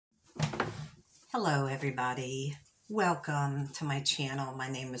Hello everybody, welcome to my channel. My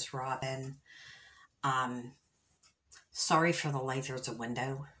name is Robin. Sorry for the light, there's a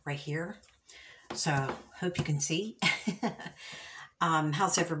window right here, so hope you can see.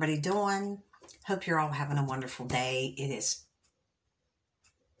 How's everybody doing? Hope you're all having a wonderful day. It is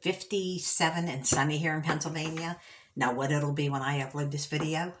 57 and sunny here in Pennsylvania. Now what it'll be when I upload this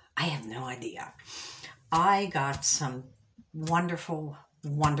video, I have no idea. I got some wonderful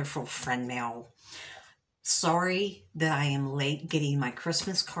friend mail. Sorry that I am late getting my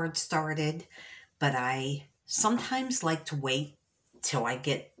Christmas card started, but I sometimes like to wait till I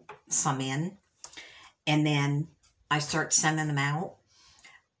get some in, and then I start sending them out.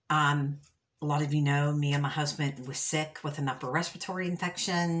 A lot of you know me and my husband was sick with an upper respiratory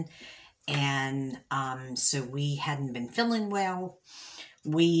infection, and so we hadn't been feeling well.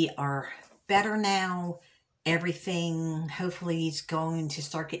 We are better now. Everything hopefully is going to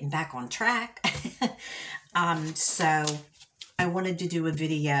start getting back on track. So I wanted to do a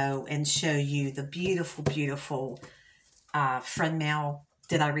video and show you the beautiful friend mail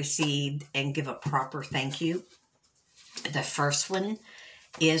that I received and give a proper thank you. The first one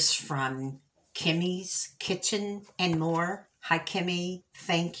is from Kimmie's Kitchen and More. Hi Kimmie,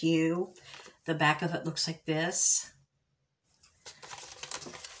 thank you. The back of it looks like this.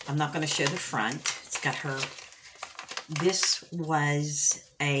 I'm not going to show the front. It's got her. This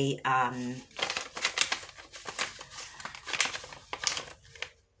was a I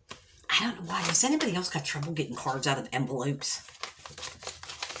don't know why. Has anybody else got trouble getting cards out of envelopes?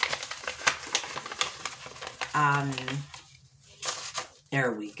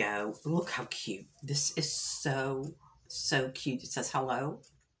 There we go. Look how cute. This is so cute. It says hello.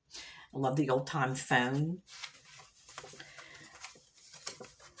 I love the old time phone.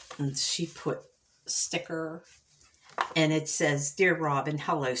 And she put sticker, and it says, "Dear Robin,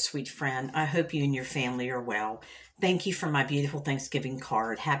 hello, sweet friend. I hope you and your family are well. Thank you for my beautiful Thanksgiving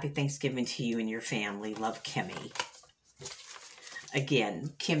card. Happy Thanksgiving to you and your family. Love, Kimmie."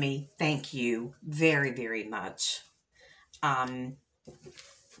 Again, Kimmie, thank you very much.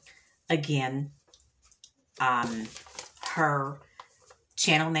 Again, her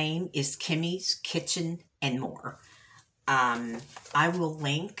channel name is Kimmie's Kitchen and More. I will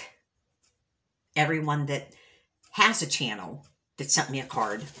link everyone that has a channel that sent me a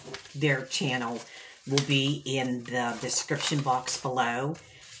card. Their channel will be in the description box below,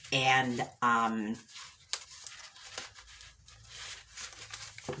 and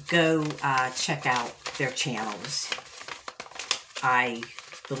go check out their channels. I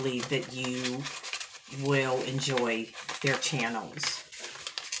believe that you will enjoy their channels.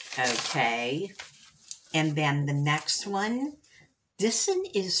 Okay. And then the next one, this one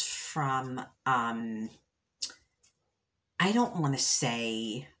is from, I don't want to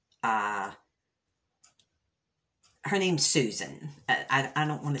say, her name's Susan. I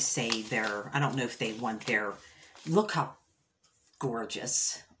don't want to say I don't know if they want their, look how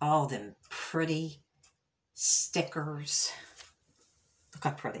gorgeous. All them pretty stickers. Look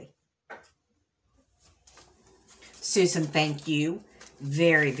how pretty. Susan, thank you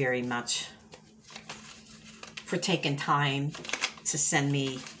very much for taking time to send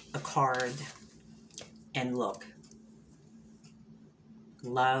me a card. And look,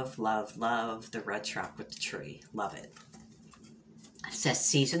 love the red truck with the tree. Love it. It says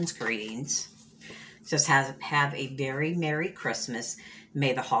season's greetings. It says have a very Merry Christmas.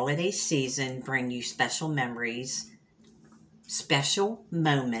 May the holiday season bring you special memories, special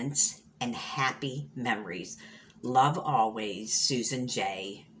moments, and happy memories. Love always, Susan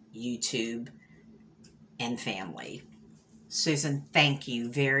J, YouTube and family. Susan, thank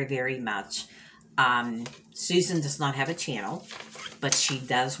you very much. Susan does not have a channel, but she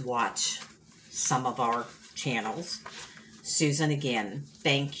does watch some of our channels. Susan, again,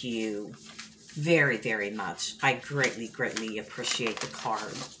 thank you very much. I greatly appreciate the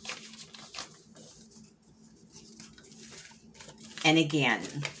card. And again,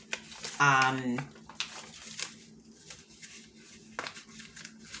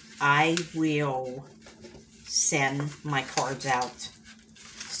 I will send my cards out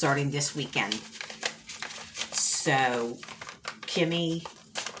starting this weekend. So, Kimmie,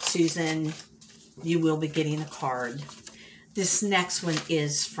 Susan, you will be getting a card. This next one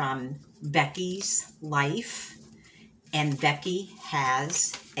is from Beckey's Life, and Beckey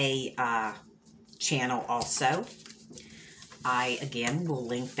has a channel also. I, again, will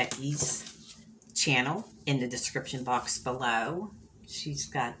link Beckey's channel in the description box below. She's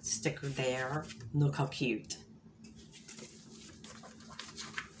got a sticker there. Look how cute.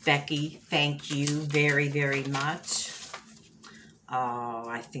 Beckey, thank you very much. Oh,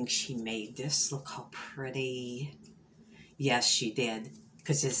 I think she made this. Look how pretty. Yes, she did.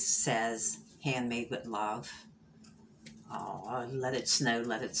 Because it says, handmade with love. Oh, let it snow,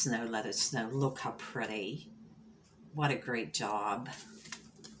 let it snow, let it snow. Look how pretty. What a great job.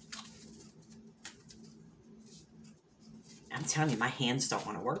 I'm telling you, my hands don't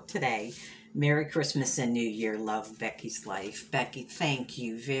want to work today. Merry Christmas and New Year. Love, Becky's Life. Becky, thank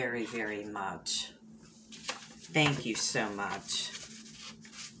you very, very much. Thank you so much.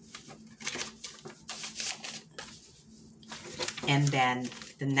 And then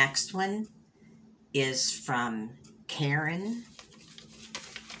the next one is from Karen.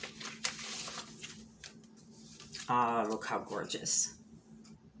 Oh, look how gorgeous.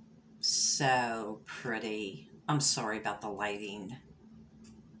 So pretty. I'm sorry about the lighting.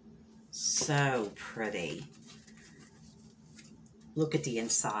 So pretty. Look at the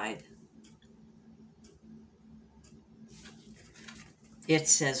inside. It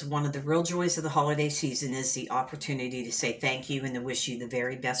says, one of the real joys of the holiday season is the opportunity to say thank you and to wish you the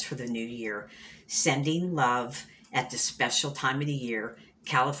very best for the new year. Sending love at this special time of the year.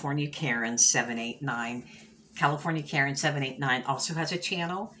 California Karen 789. California Karen 789 also has a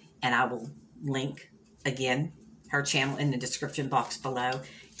channel, and I will link again her channel in the description box below.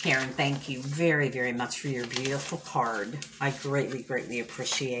 Karen, thank you very, very much for your beautiful card. I greatly, greatly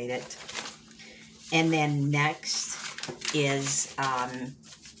appreciate it. And then next is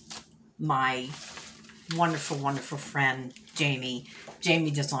my wonderful, wonderful friend, Jamie.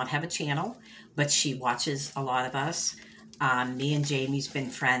 Jamie does not have a channel, but she watches a lot of us. Me and Jamie's been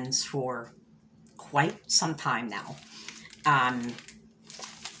friends for quite some time now.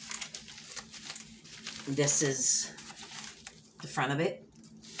 This is the front of it.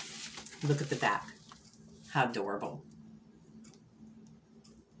 Look at the back. How adorable.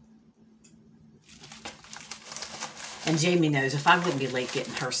 And Jamie knows if I wouldn't be late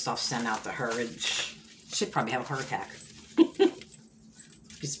getting her stuff sent out to her, she'd probably have a heart attack.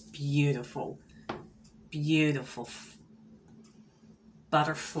 It's beautiful. Beautiful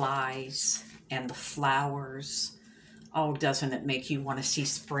butterflies and the flowers. Oh, doesn't it make you want to see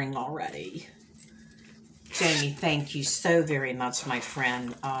spring already? Jamie, thank you so very much, my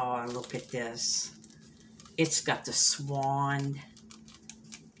friend. Oh, look at this. It's got the swan.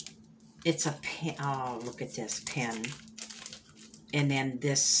 It's a pin. Oh, look at this pin. And then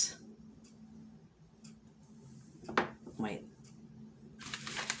this. Wait.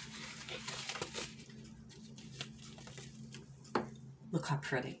 Look how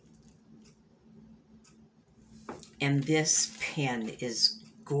pretty. And this pin is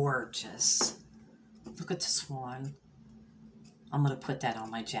gorgeous. Look at the swan. I'm going to put that on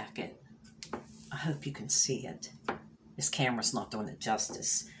my jacket. I hope you can see it. This camera's not doing it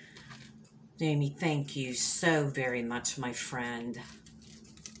justice. Jamie, thank you so very much, my friend.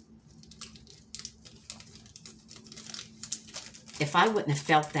 If I wouldn't have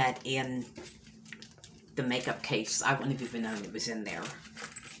felt that in the makeup case, I wouldn't have even known it was in there.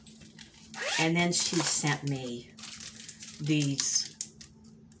 And then she sent me these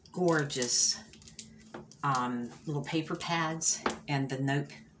gorgeous little paper pads, and the note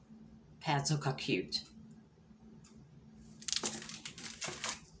pads. Look how cute.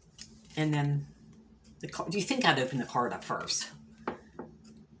 And then the card. Do you think I'd open the card up first?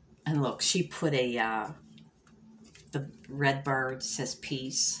 And look, she put a the red bird says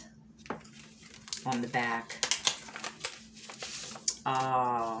peace on the back.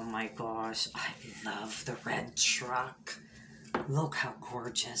 Oh my gosh, I love the red truck. Look how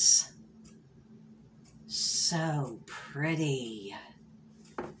gorgeous. So pretty.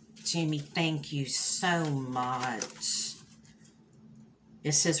 Jamie, thank you so much.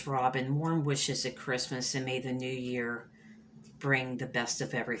 It says, Robin, warm wishes at Christmas, and may the new year bring the best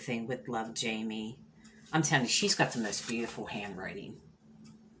of everything. With love, Jamie. I'm telling you, she's got the most beautiful handwriting.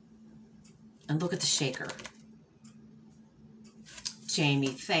 And look at the shaker. Jamie,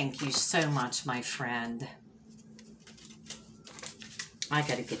 thank you so much, my friend. I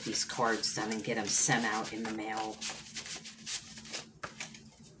got to get these cards done and get them sent out in the mail.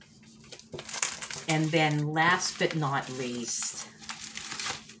 And then last but not least,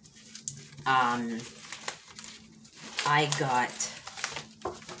 I got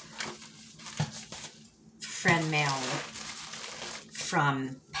friend mail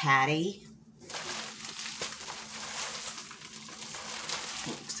from Patti.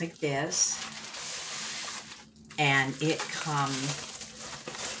 Looks like this. And it comes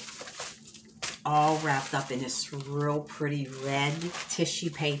all wrapped up in this real pretty red tissue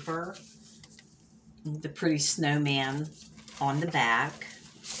paper. The pretty snowman on the back.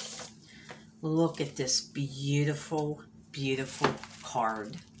 Look at this beautiful beautiful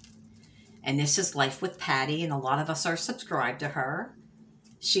card. And this is Life with Patti, and a lot of us are subscribed to her.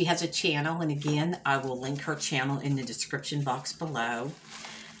 She has a channel, and again, I will link her channel in the description box below.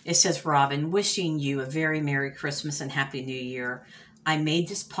 It says, Robin, wishing you a very Merry Christmas and Happy New Year. I made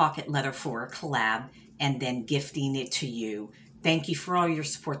this pocket letter for a collab and then gifting it to you. Thank you for all your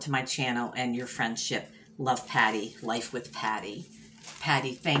support to my channel and your friendship. Love, Patti. Life with Patti.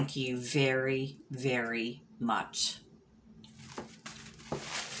 Patti, thank you very, very much.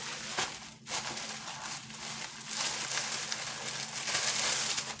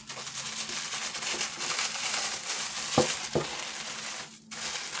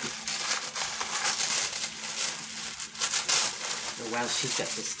 Well, she's got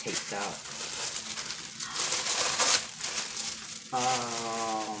this taped up.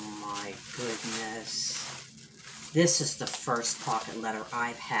 Oh my goodness. This is the first pocket letter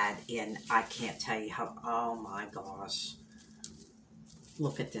I've had in, I can't tell you how, oh my gosh.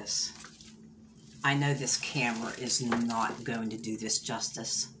 Look at this. I know this camera is not going to do this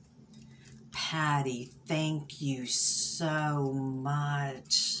justice. Patti, thank you so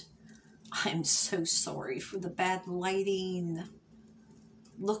much. I'm so sorry for the bad lighting.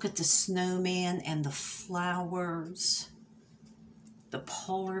 Look at the snowman and the flowers. The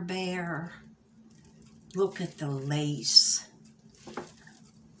polar bear. Look at the lace.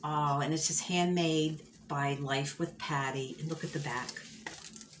 Oh, and it's just handmade by Life with Patti. And look at the back.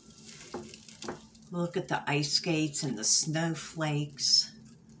 Look at the ice skates and the snowflakes.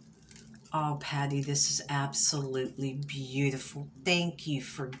 Oh, Patti, this is absolutely beautiful. Thank you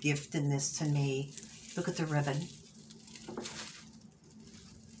for gifting this to me. Look at the ribbon.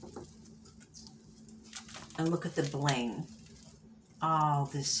 And look at the bling. Oh,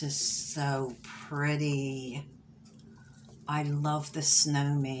 this is so pretty. I love the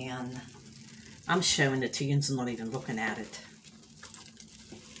snowman. I'm showing it to you and I'm not even looking at it.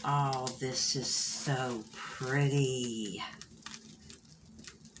 Oh, this is so pretty.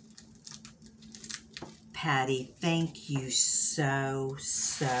 Patti, thank you so,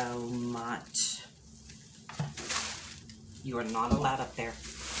 so much. You are not allowed up there.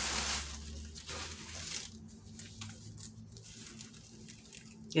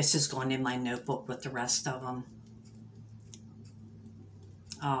 This is going in my notebook with the rest of them.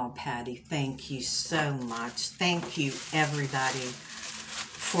 Oh, Patti, thank you so much. Thank you, everybody,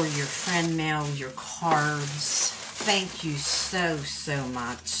 for your friend mail, your cards. Thank you so, so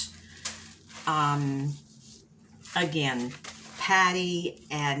much. Again, Patti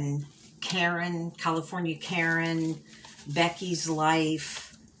and Karen, California Karen, Beckey's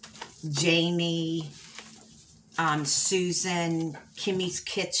Life, Jamie, Susan, Kimmie's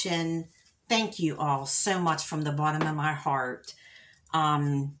Kitchen. Thank you all so much from the bottom of my heart.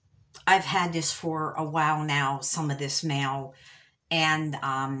 I've had this for a while now, some of this mail, and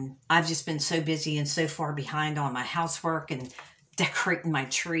I've just been so busy and so far behind on my housework and decorating my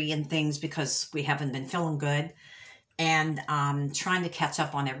tree and things because we haven't been feeling good, and trying to catch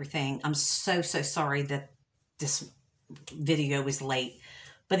up on everything. I'm so, so sorry that this video was late,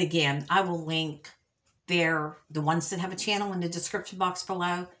 but again, I will link the ones that have a channel in the description box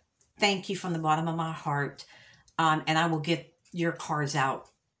below. Thank you from the bottom of my heart. And I will get your cards out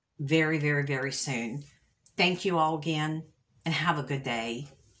very, very, very soon. Thank you all again and have a good day.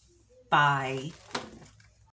 Bye.